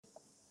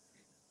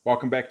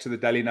Welcome back to the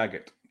Daily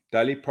Nugget,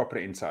 Daily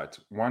Property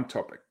Insights, one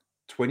topic,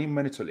 20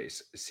 minutes or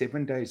less,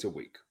 7 days a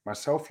week.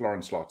 Myself,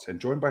 Lawrence Lotz, and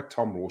joined by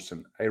Tom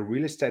Rawson, a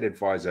real estate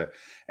advisor.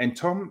 And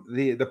Tom,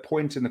 the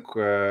point in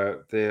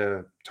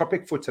the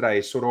topic for today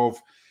is sort of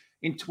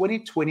in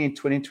 2020 and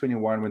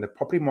 2021, when the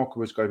property market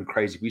was going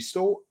crazy, we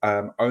saw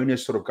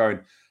owners sort of going,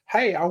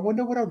 hey, I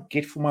wonder what I'll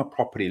get for my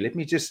property. Let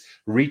me just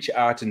reach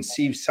out and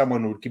see if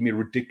someone would give me a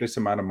ridiculous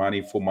amount of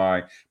money for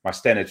my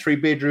standard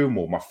 3-bedroom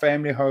or my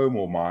family home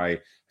or my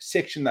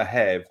section I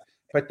have.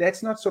 But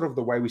that's not sort of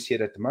the way we see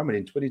it at the moment.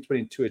 In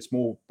 2022, it's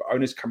more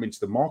owners coming to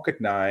the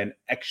market now and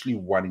actually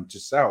wanting to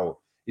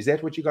sell. Is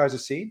that what you guys are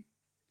seeing?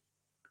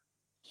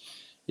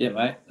 Yeah,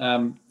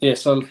 mate.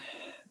 So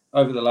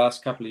over the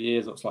last couple of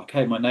years, it was like,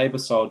 hey, my neighbour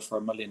sold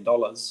for $1 million.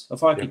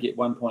 If I could get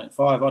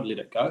 1.5, I'd let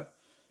it go.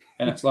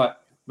 And it's like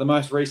the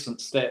most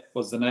recent stat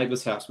was the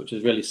neighbour's house, which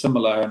is really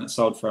similar, and it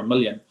sold for $1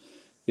 million.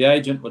 The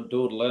agent would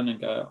dawdle in and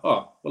go,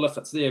 oh, well, if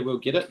it's there, we'll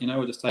get it.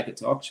 We'll just take it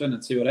to auction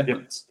and see what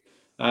happens.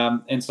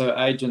 And so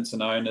agents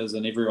and owners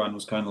and everyone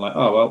was kind of like,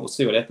 oh, well, we'll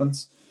see what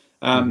happens.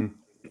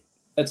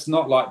 It's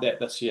not like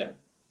that this year.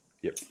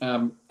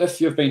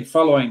 If you've been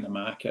following the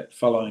market,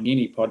 following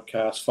any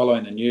podcast,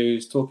 following the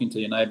news, talking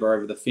to your neighbour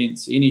over the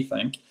fence,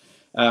 anything,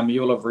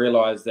 you'll have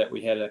realised that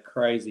we had a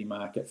crazy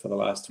market for the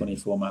last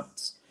 24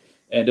 months.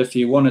 And if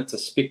you wanted to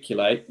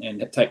speculate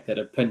and take that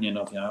opinion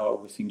of,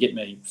 oh, if you can get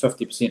me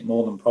 50%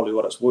 more than probably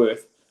what it's worth,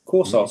 of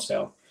course I'll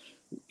sell.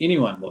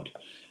 Anyone would.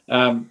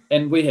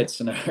 And we had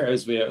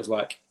scenarios where it was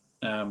like,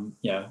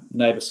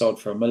 neighbour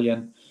sold for $1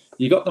 million.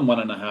 You got them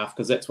 1.5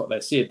 because that's what they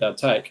said they'd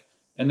take.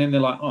 And then they're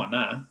like, oh,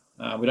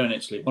 nah, we don't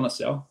actually want to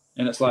sell.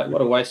 And it's like,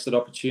 what a wasted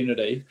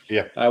opportunity.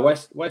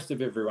 Waste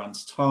of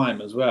everyone's time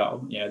as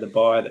well. The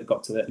buyer that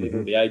got to that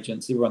level, the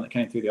agents, everyone that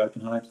came through the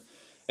open homes.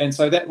 And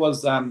so that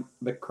was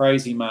the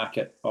crazy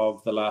market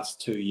of the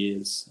last 2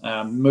 years.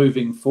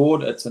 Moving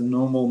forward, it's a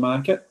normal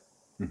market.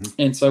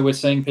 And so we're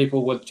seeing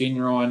people with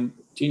genuine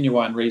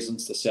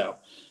reasons to sell.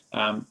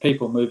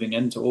 People moving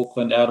into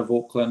Auckland, out of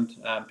Auckland,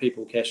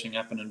 people cashing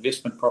up an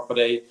investment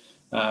property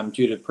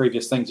due to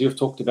previous things you've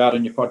talked about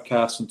in your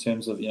podcast in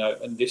terms of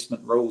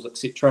investment rules,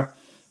 etc.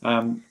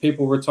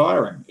 People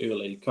retiring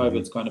early.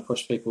 COVID's going to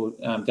push people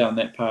down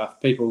that path.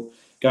 People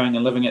going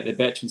and living at their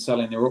batch and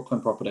selling their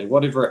Auckland property,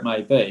 whatever it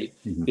may be.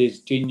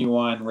 There's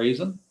genuine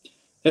reason.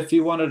 If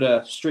you wanted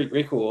a street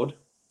record,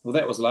 well,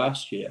 that was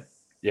last year.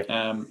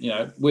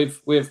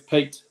 We've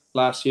peaked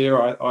last year.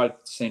 I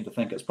seem to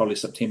think it's probably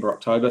September,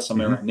 October,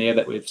 somewhere around there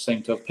that we've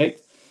seemed to have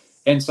peaked.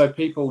 And so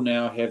people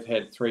now have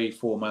had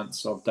 3-4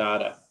 months of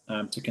data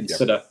to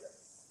consider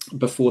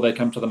before they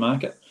come to the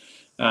market.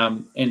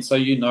 And so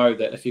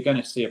that if you're going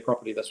to see a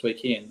property this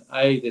weekend,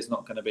 there's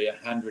not going to be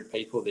 100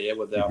 people there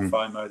with our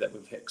FOMO that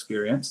we've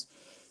experienced.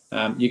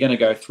 You're going to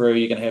go through,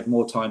 you're going to have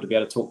more time to be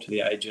able to talk to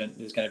the agent.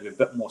 There's going to be a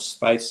bit more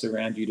space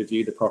around you to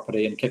view the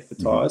property and kick the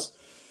tires.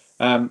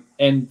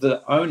 And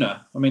the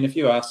owner, if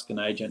you ask an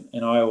agent,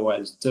 and I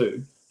always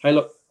do, hey,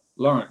 look,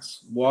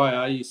 Lawrence, why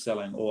are you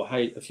selling? Or,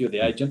 hey, if you're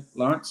the agent,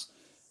 Lawrence,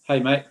 hey,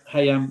 mate,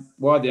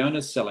 why are the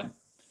owners selling?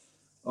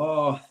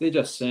 Oh, they're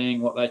just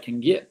seeing what they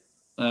can get.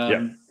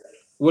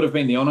 Would have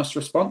been the honest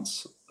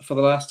response for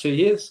the last 2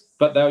 years,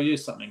 but they'll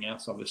use something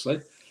else,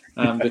 obviously,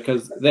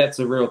 because that's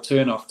a real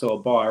turn-off to a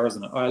buyer,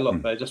 isn't it? Oh,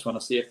 look, they just want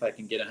to see if they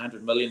can get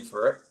 100 million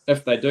for it.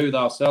 If they do,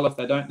 they'll sell. If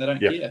they don't, they don't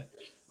care.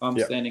 I'm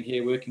standing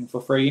here working for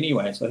free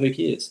anyway, so who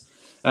cares?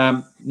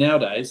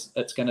 Nowadays,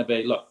 it's going to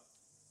be, look,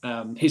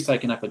 he's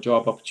taken up a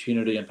job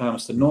opportunity in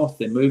Palmerston North.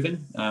 They're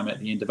moving at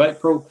the end of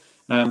April,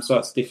 so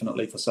it's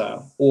definitely for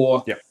sale.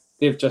 Or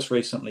they've just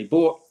recently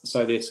bought,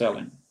 so they're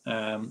selling.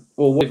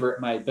 Or whatever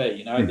it may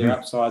be, they're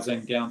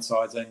upsizing,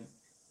 downsizing.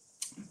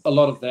 A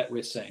lot of that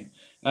we're seeing.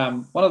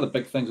 One of the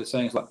big things we're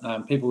seeing is like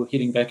people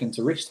heading back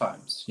into rest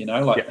homes.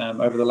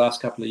 Over the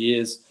last couple of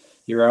years,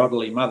 your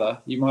elderly mother,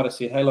 you might have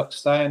said, hey, look,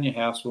 stay in your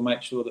house. We'll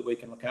make sure that we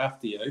can look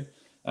after you,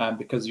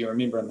 because you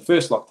remember in the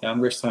first lockdown,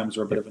 rest homes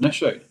were a bit of an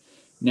issue.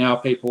 Now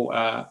people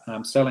are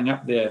selling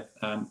up their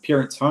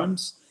parents'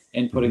 homes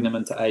and putting them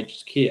into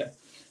aged care.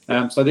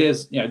 So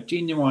there's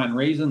genuine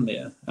reason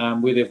there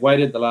where they've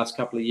waited the last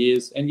couple of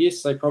years. And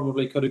yes, they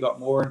probably could have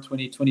got more in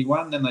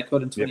 2021 than they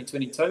could in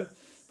 2022,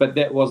 but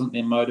that wasn't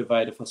their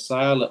motivator for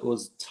sale. It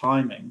was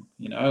timing,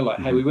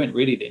 hey, we weren't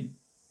ready then.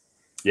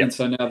 And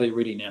so now they're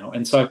ready now.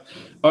 And so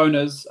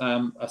owners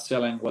are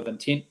selling with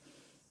intent.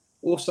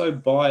 Also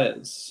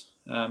buyers,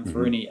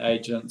 for any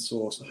agents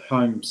or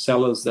home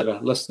sellers that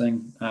are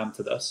listening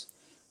to this,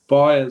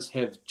 buyers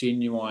have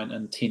genuine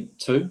intent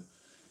too.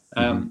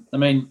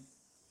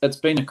 It's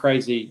been a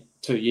crazy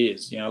 2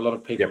 years. A lot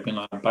of people have been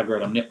like,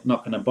 bugger it, I'm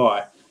not going to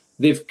buy.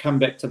 They've come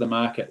back to the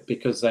market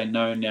because they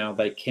know now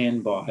they can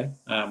buy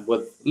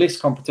with less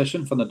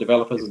competition from the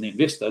developers and the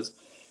investors,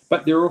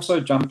 but they're also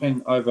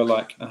jumping over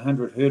like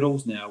 100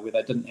 hurdles now where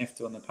they didn't have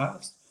to in the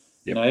past.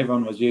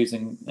 Everyone was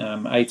using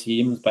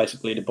ATMs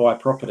basically to buy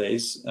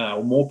properties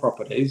or more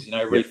properties,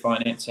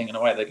 refinancing, and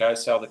away they go,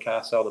 sell the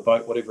car, sell the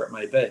boat, whatever it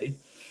may be.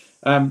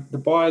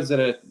 The buyers that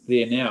are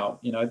there now,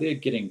 they're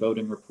getting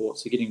building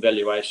reports, they're getting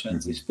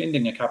valuations, they're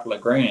spending a couple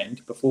of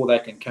grand before they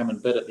can come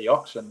and bid at the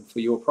auction for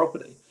your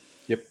property.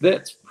 Yep.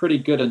 That's pretty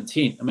good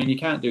intent. I mean, you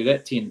can't do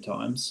that 10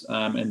 times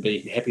and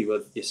be happy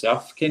with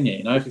yourself, can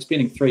you? If you're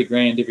spending 3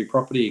 grand every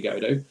property you go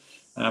to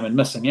and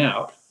missing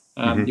out,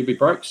 you'll be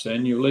broke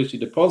soon, you'll lose your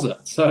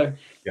deposit. So,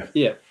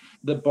 yeah,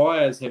 the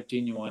buyers have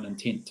genuine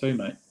intent too,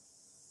 mate.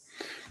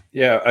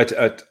 Yeah,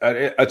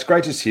 it's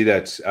great to see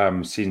that,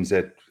 since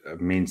that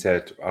means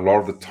that a lot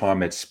of the time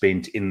that's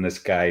spent in this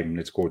game,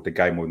 let's call it the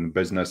game more than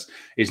business,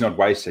 is not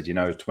wasted.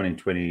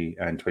 2020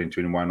 and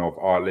 2021 of,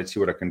 let's see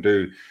what I can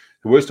do.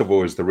 The worst of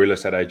all is the real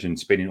estate agent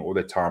spending all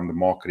their time, the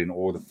marketing,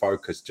 all the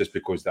focus, just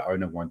because the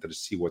owner wanted to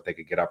see what they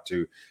could get up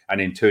to and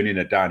then turning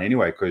it down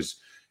anyway, because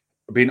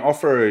being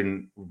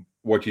offering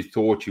what you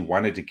thought you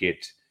wanted to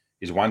get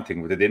is one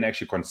thing, but then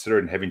actually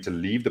considering having to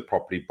leave the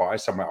property, buy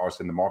somewhere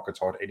else, and the market's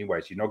hard anyway,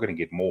 so you're not going to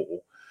get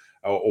more,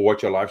 or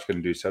what your life's going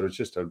to do. So it's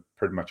just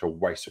pretty much a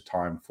waste of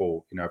time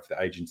for for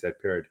the agents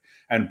that period.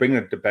 And bringing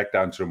it back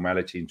down to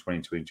normality in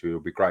 2022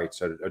 will be great.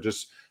 So it'll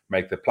just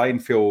make the playing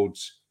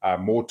fields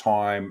more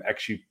time.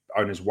 Actually,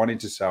 owners wanting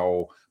to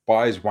sell,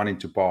 buyers wanting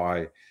to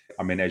buy.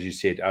 I mean, as you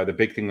said, the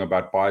big thing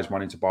about buyers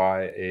wanting to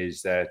buy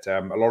is that a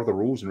lot of the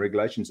rules and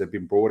regulations that have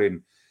been brought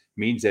in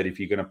means that if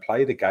you're going to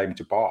play the game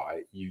to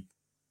buy,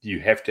 you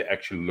have to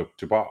actually look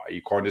to buy.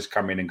 You can't just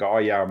come in and go,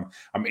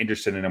 I'm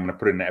interested and I'm going to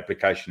put in an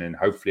application and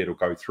hopefully it'll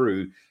go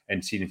through,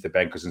 and see if the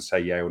bank doesn't say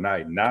yay or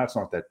nay. No, it's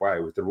not that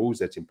way. With the rules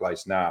that's in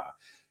place now,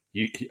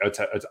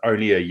 it's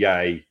only a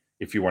yay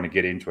if you want to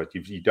get into it.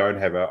 If you don't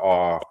have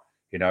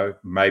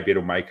maybe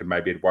it'll make it,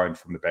 maybe it won't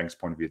from the bank's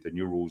point of view. The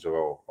new rules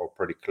are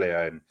pretty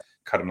clear and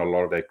cutting a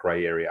lot of that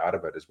grey area out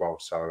of it as well.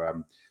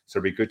 So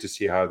it'll be good to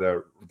see how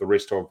the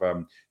rest of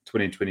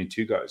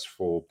 2022 goes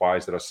for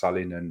buyers that are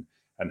selling and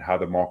how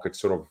the market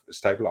sort of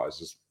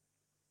stabilizes.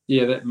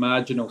 Yeah, that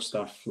marginal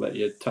stuff that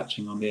you're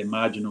touching on there,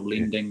 marginal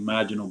lending,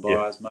 marginal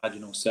buyers,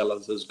 marginal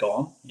sellers is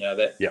gone.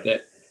 And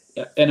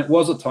it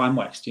was a time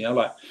waste,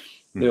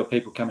 there were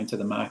people coming to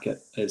the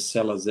market as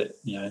sellers that,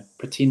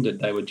 pretended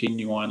they were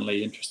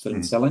genuinely interested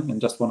in selling and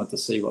just wanted to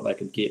see what they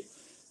could get.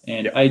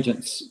 And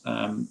agents,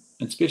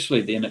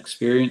 especially the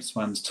inexperienced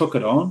ones, took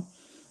it on.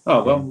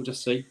 We'll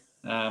just see,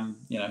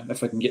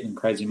 if we can get them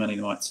crazy money,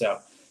 they might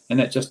sell. And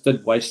that just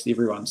did waste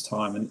everyone's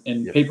time.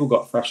 And people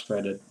got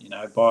frustrated,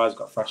 buyers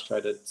got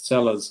frustrated,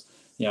 sellers,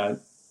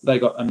 they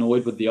got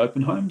annoyed with the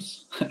open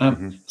homes.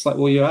 It's like,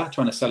 well, you are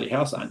trying to sell your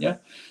house, aren't you?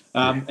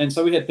 And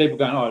so we had people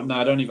going, no,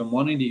 I don't even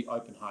want any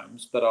open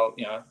homes, but I'll,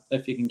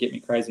 if you can get me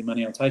crazy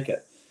money, I'll take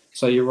it.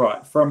 So you're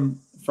right. From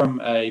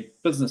a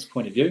business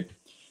point of view,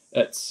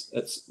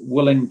 it's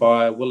willing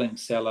buyer, willing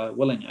seller,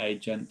 willing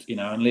agent,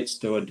 and let's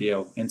do a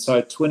deal. And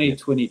so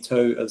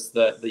 2022 is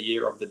the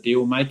year of the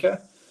deal maker,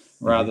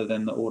 rather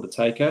than the order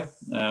taker.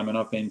 And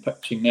I've been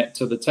pitching that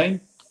to the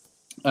team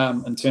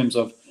in terms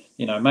of,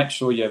 make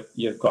sure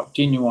you've got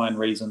genuine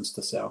reasons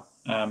to sell.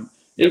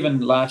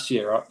 Even last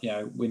year,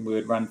 when we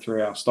would run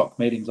through our stock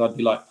meetings, I'd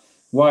be like,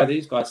 why are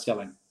these guys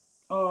selling?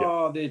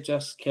 They're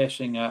just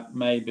cashing up,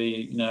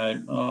 maybe,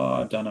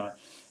 I don't know.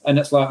 And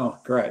it's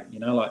like, great,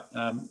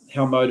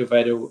 how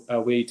motivated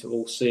are we to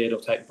all see it or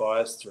take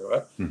buyers through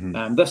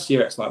it? This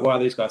year, it's like, why are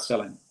these guys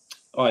selling?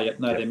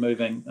 They're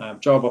moving,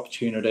 job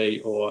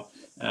opportunity, or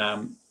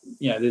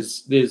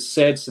there's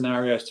sad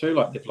scenarios too,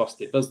 like they've lost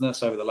their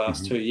business over the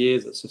last 2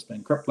 years. It's just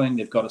been crippling.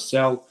 They've got to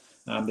sell.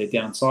 They're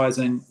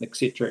downsizing,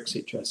 etc.,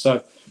 etc.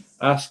 So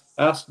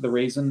ask the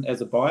reason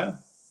as a buyer.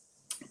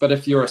 But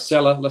if you're a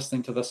seller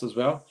listening to this as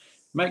well,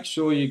 make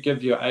sure you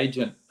give your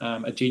agent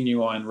a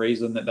genuine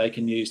reason that they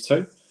can use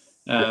too.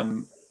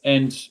 And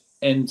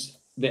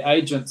the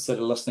agents that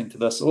are listening to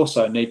this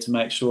also need to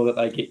make sure that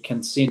they get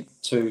consent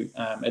to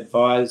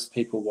advise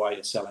people why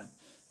you're selling.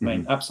 I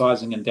mean,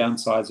 upsizing and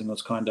downsizing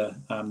was kind of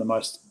the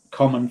most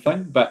common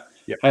thing. But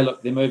hey,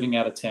 look, they're moving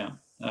out of town.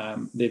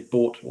 They've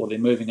bought, or they're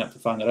moving up to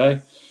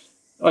Whangarei.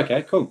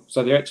 Okay, cool.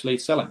 So they're actually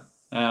selling.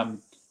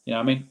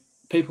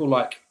 People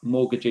like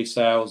mortgagee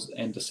sales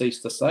and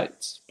deceased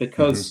estates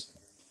because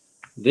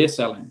they're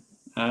selling.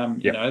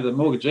 The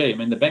mortgagee,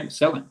 the bank's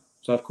selling.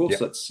 So of course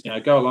it's,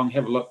 go along,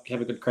 have a look,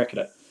 have a good crack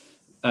at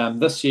it.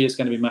 This year is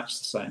going to be much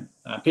the same.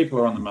 People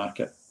are on the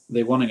market.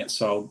 They're wanting it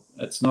sold.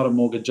 It's not a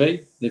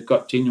mortgagee. They've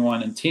got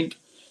genuine intent,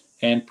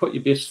 and put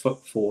your best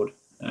foot forward.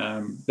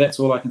 That's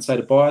all I can say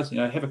to buyers.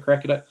 Have a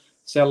crack at it.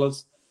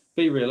 Sellers,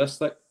 be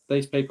realistic.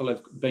 These people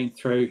have been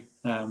through,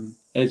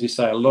 as you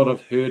say, a lot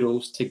of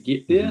hurdles to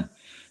get there.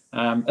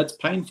 It's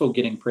painful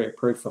getting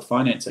pre-approved for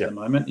finance at the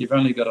moment. You've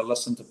only got to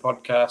listen to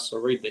podcasts or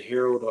read the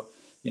Herald, or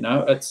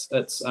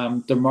it's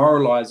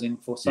demoralizing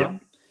for some.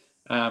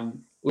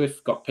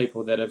 We've got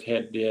people that have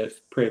had their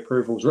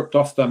pre-approvals ripped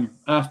off them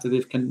after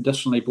they've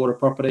conditionally bought a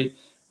property,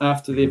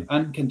 after they've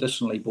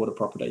unconditionally bought a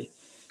property.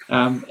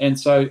 And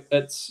so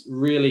it's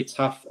really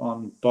tough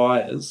on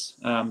buyers,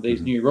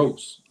 these new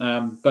rules.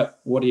 But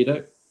what do?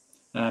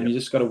 You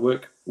just got to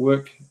work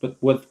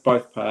with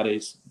both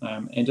parties.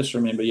 And just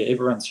remember,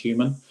 everyone's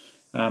human.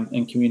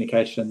 And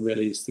communication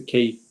really is the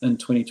key in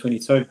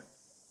 2022.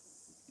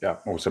 Yeah,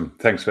 awesome.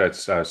 Thanks for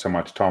that so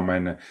much, Tom.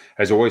 And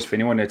as always, if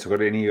anyone that's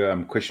got any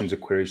questions or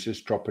queries,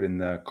 just drop it in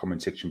the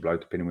comment section below,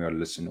 depending on where you're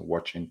listening or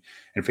watching.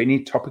 And for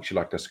any topics you'd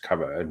like us to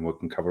cover, and we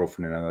can cover off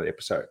in another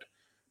episode.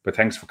 But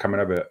thanks for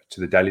coming over to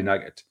the Daily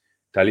Nugget,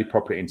 Daily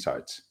Property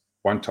Insights,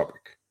 one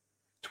topic,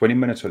 20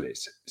 minutes or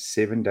less,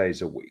 7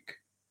 days a week,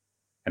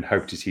 and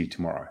hope to see you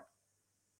tomorrow.